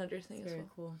just another thing It's as very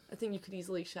well. cool. I think you could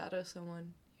easily shadow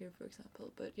someone here, for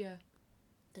example, but yeah.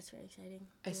 That's very exciting.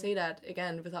 I say that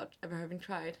again without ever having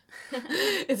tried.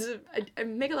 I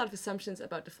make a lot of assumptions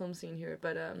about the film scene here,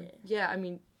 but yeah, I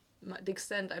mean, the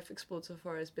extent I've explored so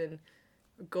far has been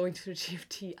going to the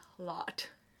GFT a lot.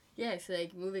 Yeah, so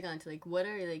like moving on to like what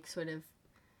are like sort of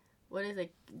what is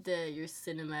like your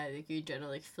cinema, like your general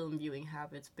like film viewing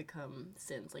habits become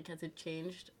since, like has it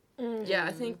changed? Yeah,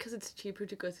 I think because it's cheaper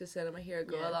to go to the cinema here, I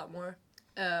go a lot more.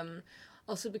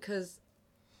 Also because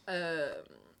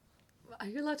are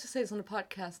you allowed to say this on the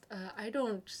podcast? I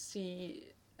don't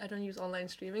use online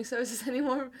streaming services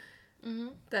anymore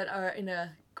that are in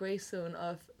a gray zone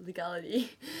of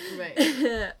legality.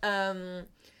 Right.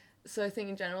 So I think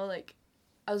in general, like,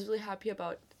 I was really happy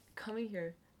about coming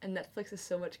here, and Netflix is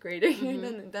so much greater here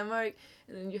than in Denmark.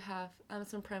 And then you have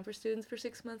Amazon Prime for students for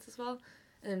 6 months as well,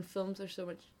 and then films are so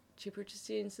much cheaper to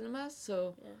see in cinemas.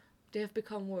 So they have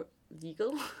become more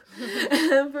legal,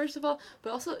 first of all,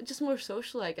 but also just more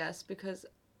social, I guess, because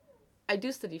I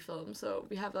do study film, so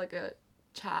we have like a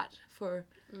chat for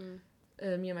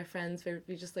me and my friends where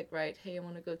we just like write, hey, I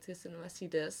want to go to the cinema, see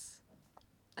this.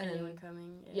 And anyone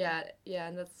coming? Yeah,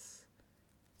 and that's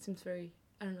seems very,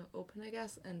 I don't know, open, I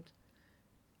guess, and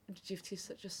GFT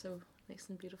is just so nice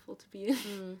and beautiful to be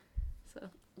in. So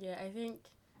yeah, I think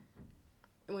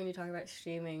when you talk about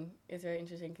streaming, it's very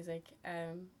interesting because like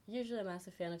usually I'm a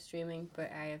massive fan of streaming,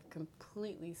 but I have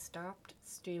completely stopped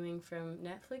streaming from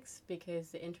Netflix because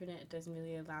the internet doesn't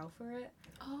really allow for it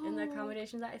in the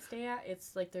accommodation that I stay at.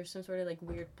 It's like there's some sort of like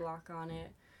weird block on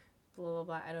it. Blah blah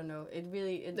blah. I don't know. It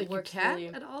like works you can't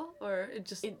really at all, or it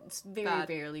just very bad?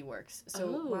 rarely works. So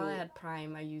while I had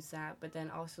Prime, I used that, but then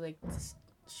also like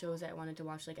shows that I wanted to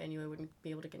watch, like I knew I wouldn't be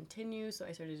able to continue, so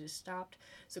I sort of just stopped.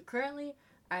 So currently,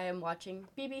 I am watching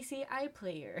BBC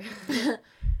iPlayer,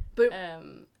 but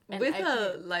and with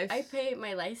I pay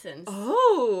my license.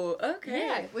 Oh, okay.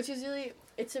 Yeah, which is really,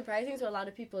 it's surprising to a lot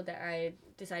of people that I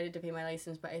decided to pay my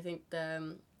license, but I think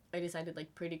I decided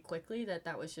like pretty quickly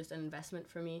that was just an investment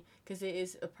for me, because it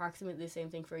is approximately the same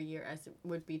thing for a year as it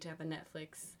would be to have a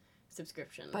Netflix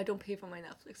subscription. But I don't pay for my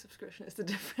Netflix subscription, is the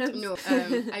difference. No,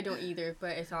 I don't either,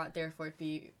 but I thought therefore it'd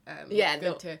be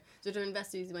good to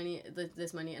invest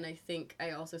this money, and I think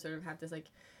I also sort of have this like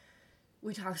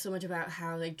we talk so much about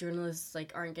how like journalists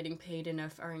like aren't getting paid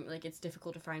enough, aren't like it's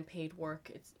difficult to find paid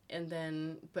work.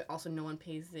 But also no one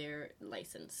pays their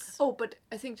license. Oh, but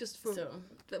I think just from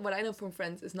what I know from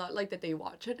friends is not like that they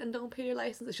watch it and don't pay their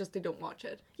license. It's just they don't watch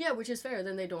it. Yeah, which is fair.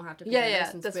 Then they don't have to pay their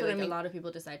license. Yeah, that's but, what like, I mean. A lot of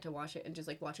people decide to watch it and just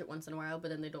like watch it once in a while,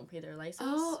 but then they don't pay their license.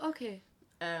 Oh, okay.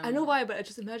 I know why, but I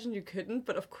just imagine you couldn't,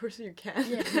 but of course you can.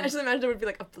 Yeah. I just imagine there would be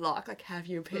like a block, like have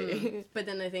you pay. But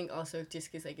then I think also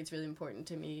just because like it's really important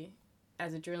to me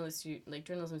as a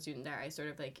journalism student that I sort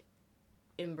of like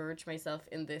immerse myself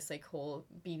in this like whole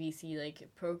BBC like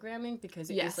programming,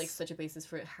 because it is like such a basis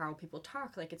for how people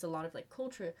talk. Like it's a lot of like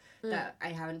culture that I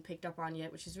haven't picked up on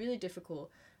yet, which is really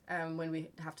difficult when we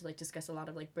have to like discuss a lot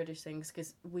of like British things,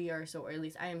 because we are so, or at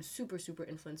least I am super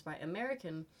influenced by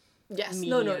American media.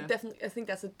 No, definitely. I think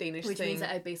that's a Danish which thing. means that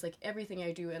I base like everything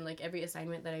I do and like every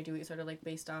assignment that I do is sort of like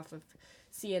based off of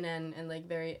CNN and like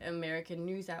very American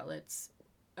news outlets.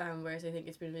 Whereas I think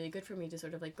it's been really good for me to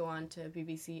sort of like go on to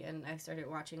BBC, and I started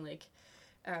watching like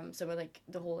some of like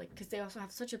the whole like, because they also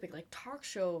have such a big like talk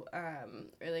show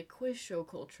or like quiz show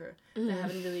culture that I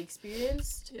haven't really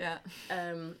experienced. Yeah.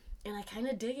 And I kind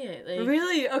of dig it. Like,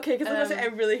 really? Okay, because I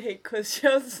really hate quiz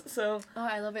shows, so... Oh,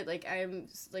 I love it. Like,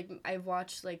 I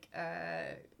watched, like,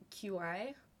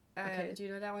 QI. Okay. Do you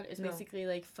know that one? It's basically,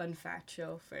 like, fun fact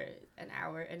show for an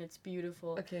hour, and it's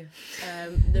beautiful. Okay.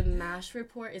 The MASH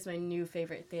report is my new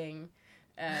favorite thing.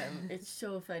 It's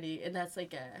so funny, and that's,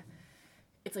 like,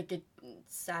 it's, like, a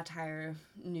satire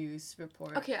news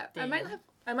report. Okay, thing.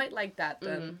 I might like that,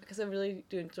 then, because I really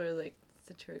do enjoy, like,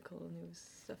 satirical news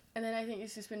stuff. And then I think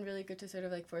it's just been really good to sort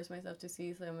of like force myself to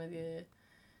see some of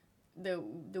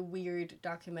the weird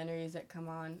documentaries that come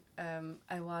on.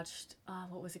 I watched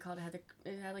what was it called?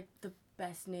 It had like the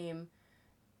best name.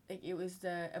 Like it was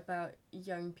about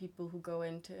young people who go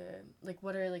into like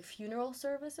what are like funeral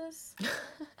services.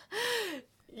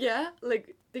 Yeah,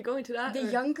 like they go into that. The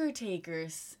Younger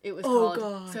Takers. It was called.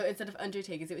 God. So instead of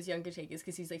Undertakers, it was Younger Takers,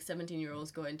 because these like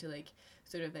 17-year-olds go into like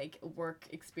sort of like work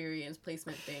experience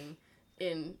placement thing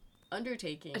in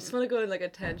undertaking. I just want to go on like a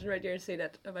tangent right here and say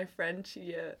that my friend,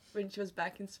 she when she was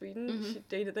back in Sweden, she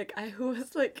dated a guy who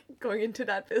was like going into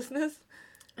that business.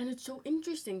 And it's so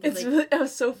interesting. It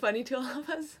was so funny to all of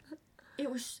us.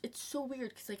 It's so weird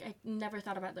because like I never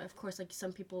thought about that. Of course, like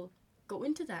some people go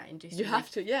into that industry. You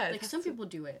have to, yeah. Like some people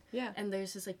do it. Yeah. And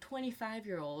there's this like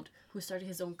 25-year-old who started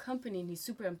his own company, and he's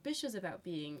super ambitious about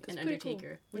being an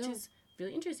undertaker, which is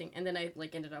really interesting. And then I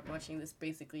like ended up watching this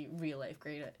basically real life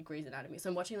Grey's Anatomy. So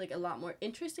I'm watching like a lot more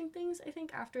interesting things, I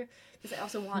think, after, because I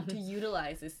also want to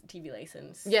utilize this TV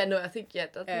license. Yeah, no, I think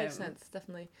that makes sense,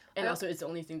 definitely. And also it's the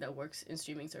only thing that works in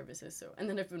streaming services. So, and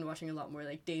then I've been watching a lot more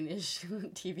like Danish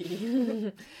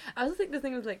TV. I also think the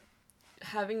thing with like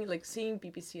having like seeing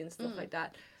BBC and stuff like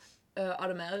that,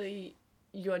 automatically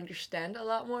you understand a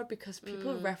lot more, because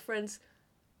people reference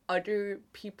other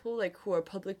people like who are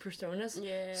public personas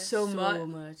so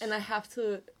much. And I have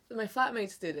to, my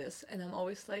flatmates do this, and I'm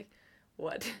always like,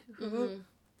 what? Who?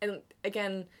 And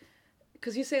again,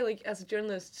 because you say like as a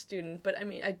journalist student, but I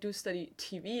mean I do study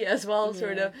TV as well,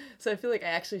 sort of, so I feel like I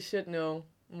actually should know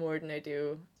more than I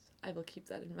do. I will keep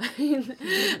that in mind.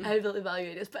 I will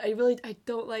evaluate this, but I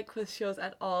don't like quiz shows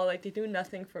at all. Like they do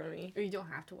nothing for me. Or you don't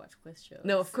have to watch quiz shows.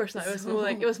 No, of course not. It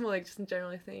was more like just a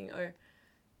general thing, or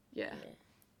yeah.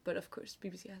 But of course,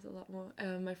 BBC has a lot more.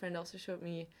 My friend also showed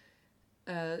me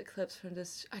clips from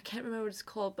this. I can't remember what it's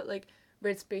called, but like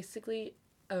where it's basically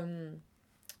I don't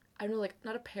know, like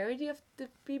not a parody of the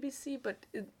BBC, but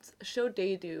it's a show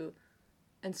they do,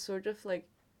 and sort of like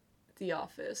The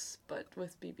Office, but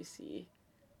with BBC.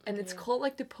 And it's called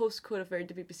like the postcode of where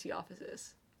the BBC office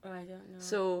is. Oh, I don't know.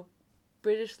 So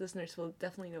British listeners will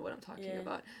definitely know what I'm talking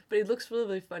about. But it looks really,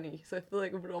 really funny. So I feel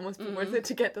like it would almost be worth it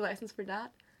to get the license for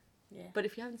that. Yeah. But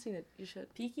if you haven't seen it, you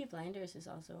should. Peaky Blinders is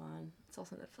also on. It's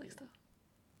also Netflix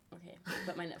though. Okay,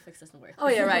 but my Netflix doesn't work. Oh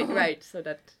yeah, right. So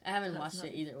that I haven't watched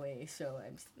it either way, so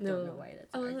I just don't know why that's.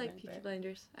 Oh, I like Peaky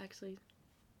Blinders actually.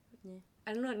 Yeah.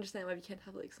 I don't understand why we can't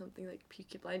have like something like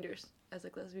Peaky Blinders as a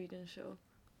Glaswegian show.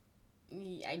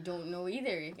 I don't know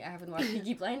either. I haven't watched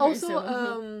Peaky Blinders.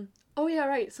 Also, oh yeah,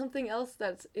 right. Something else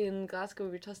that's in Glasgow.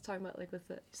 We were just talking about like with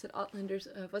the, you said Outlanders.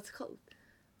 What's it called?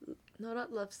 No,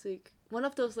 not Lovesick. One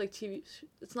of those like TV.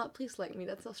 It's not Please Like Me.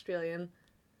 That's Australian.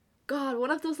 God,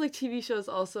 one of those like TV shows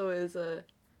also is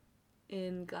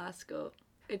in Glasgow.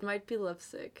 It might be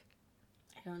Lovesick.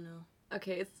 I don't know.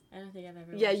 Okay, I don't think I've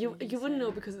ever. Yeah, you wouldn't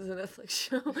know because it's a Netflix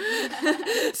show.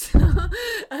 So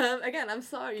again, I'm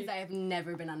sorry. Because I have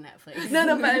never been on Netflix.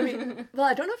 No, but I mean, well,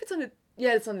 I don't know if it's on the.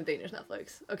 Yeah, it's on the Danish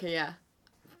Netflix. Okay, yeah.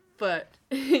 but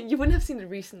you wouldn't have seen it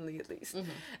recently, at least.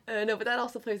 No, but that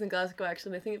also plays in Glasgow,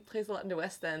 actually. And I think it plays a lot in the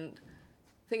West End.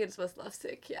 I think it was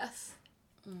Lovesick, yes.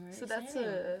 Alright, So that's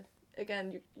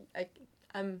again,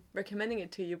 I'm recommending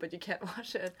it to you, but you can't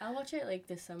watch it. I'll watch it like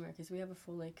this summer because we have a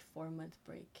full like 4-month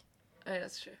break. Oh,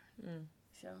 that's true.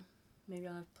 So maybe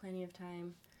I'll have plenty of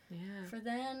time Yeah. for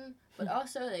then. But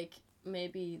also like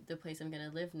maybe the place I'm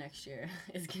gonna live next year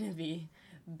is gonna be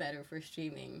better for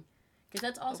streaming, because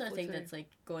that's also Hopefully a thing so. that's like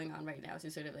going on right now. So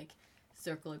sort of like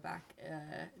circle it back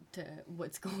to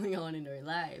what's going on in our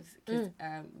lives, because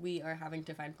we are having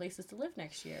to find places to live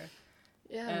next year.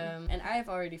 Yeah. And I have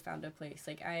already found a place.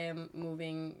 Like I am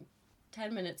moving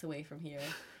 10 minutes away from here,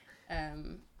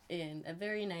 in a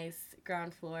very nice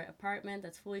ground floor apartment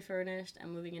that's fully furnished.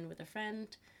 I'm moving in with a friend.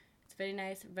 It's very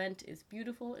nice. Rent is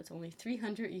beautiful. It's only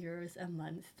 300 euros a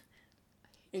month,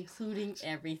 including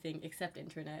everything except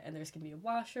internet. And there's going to be a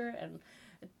washer and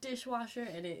a dishwasher,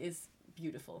 and it is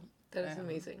beautiful. That is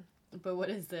amazing. But what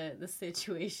is the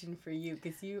situation for you?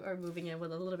 Because you are moving in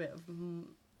with a little bit of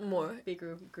More.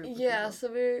 bigger group of Yeah, people.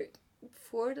 so we're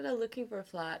 4 that are looking for a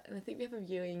flat, and I think we have a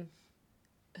viewing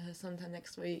sometime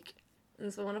next week.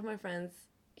 And so one of my friends,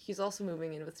 he's also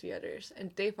moving in with 3 others,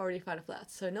 and they've already found a flat.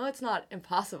 So no, it's not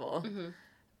impossible.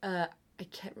 I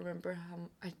can't remember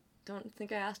I don't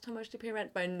think I asked how much to pay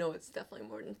rent, but I know it's definitely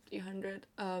more than 300.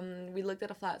 We looked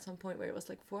at a flat at some point where it was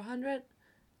like 400,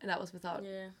 and that was without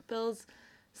bills.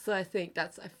 So I think I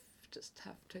just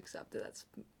have to accept that that's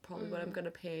probably what I'm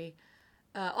gonna pay.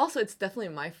 Also, it's definitely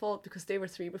my fault because they were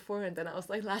 3 before, and then I was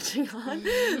like latching on,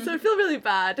 so I feel really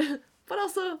bad. But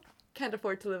also can't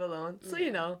afford to live alone, so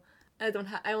you know,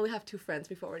 I only have 2 friends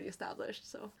we've already established.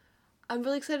 So I'm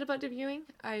really excited about the viewing.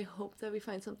 I hope that we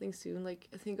find something soon. Like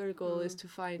I think our goal is to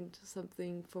find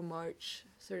something for March,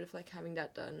 sort of like having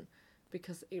that done,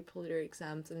 because April there are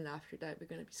exams, and after that we're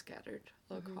gonna be scattered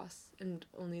all across, and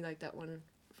only like that one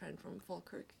friend from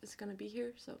Falkirk is gonna be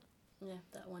here. So. Yeah,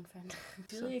 that one friend.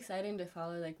 It's really exciting to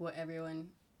follow like what everyone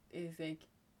is like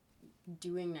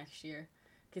doing next year,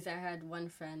 because I had one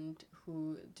friend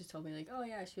who just told me like, oh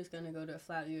yeah, she was gonna go to a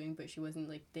flat viewing, but she wasn't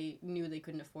like, they knew they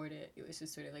couldn't afford it. It was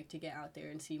just sort of like to get out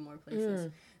there and see more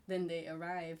places. Then they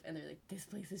arrive and they're like, this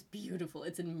place is beautiful.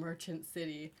 It's in Merchant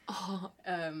City.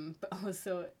 But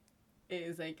also it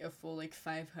is like a full like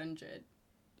 500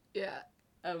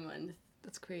 a month,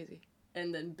 That's crazy.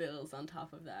 and then bills on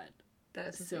top of that. That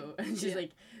is So and she's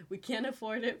like, we can't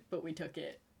afford it, but we took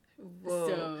it. whoa.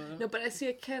 So No, but I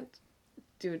can't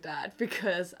do that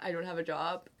because I don't have a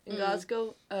job in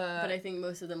Glasgow. but I think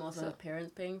most of them also so- have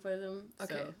parents paying for them.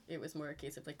 Okay. So it was more a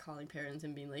case of like calling parents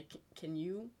and being like, can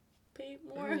you pay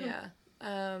more? Yeah.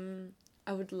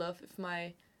 I would love if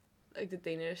my like the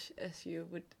Danish SU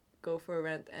would go for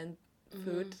rent and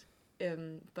food.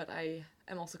 But I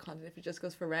am also confident if it just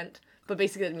goes for rent. But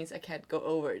basically that means I can't go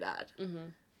over that.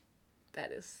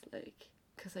 That is like,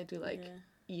 because I do like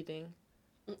eating.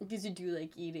 Because you do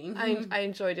like eating. I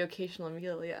enjoy the occasional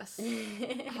meal, yes.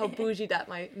 How bougie that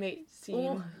may seem.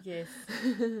 Oh, yes.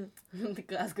 The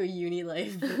Glasgow uni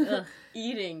life. Ugh,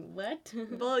 eating. What?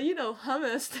 Well, you know,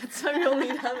 hummus. That's why we only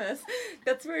eat hummus.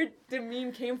 That's where the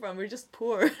meme came from. We're just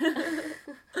poor.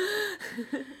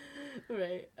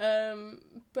 Right.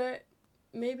 But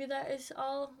maybe that is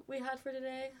all we had for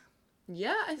today.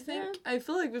 Yeah, I think. I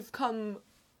feel like we've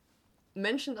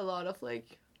mentioned a lot of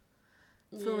like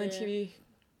film and TV,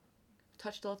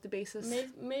 touched all of the bases.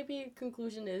 Maybe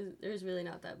conclusion is there's really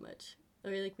not that much.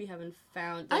 Or like we haven't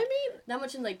found. I Like, mean, not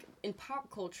much in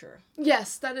pop culture.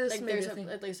 yes, that is Like maybe a thing.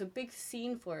 there's a big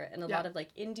scene for it and a lot of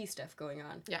like indie stuff going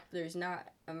on. Yeah. There's not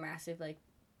a massive like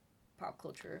pop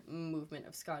culture movement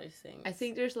of Scottish things. I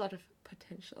think there's a lot of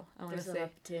potential, I want to there's a say. lot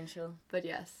of potential. But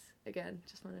yes, again,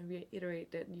 just want to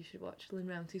reiterate that you should watch Lynn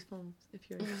Ramsey's films if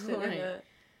you're interested Right. in it.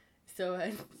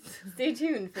 So stay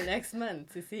tuned for next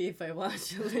month to see if I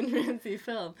watch a Lynn Ramsey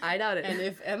film. I doubt it. And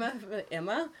if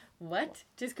Emma, what?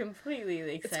 Just completely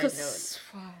like It's side because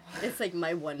note. It's like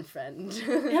my one friend.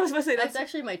 I was about to say That's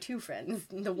actually my 2 friends.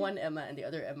 The one Emma and the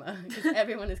other Emma. Because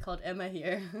everyone is called Emma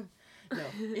here. No,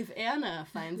 if Anna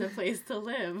finds a place to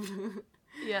live.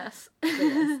 yes. But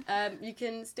yes, you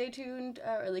can stay tuned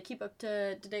or like keep up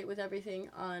to date with everything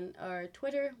on our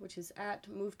Twitter, which is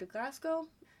 @MoveToGlasgow.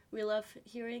 We love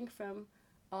hearing from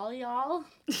all y'all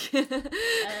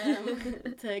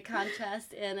to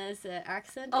contrast Anna's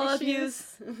accent All of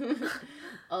issues.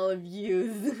 All of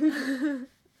yous.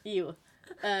 Ew.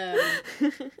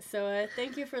 So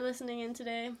thank you for listening in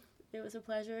today. It was a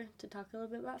pleasure to talk a little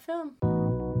bit about film.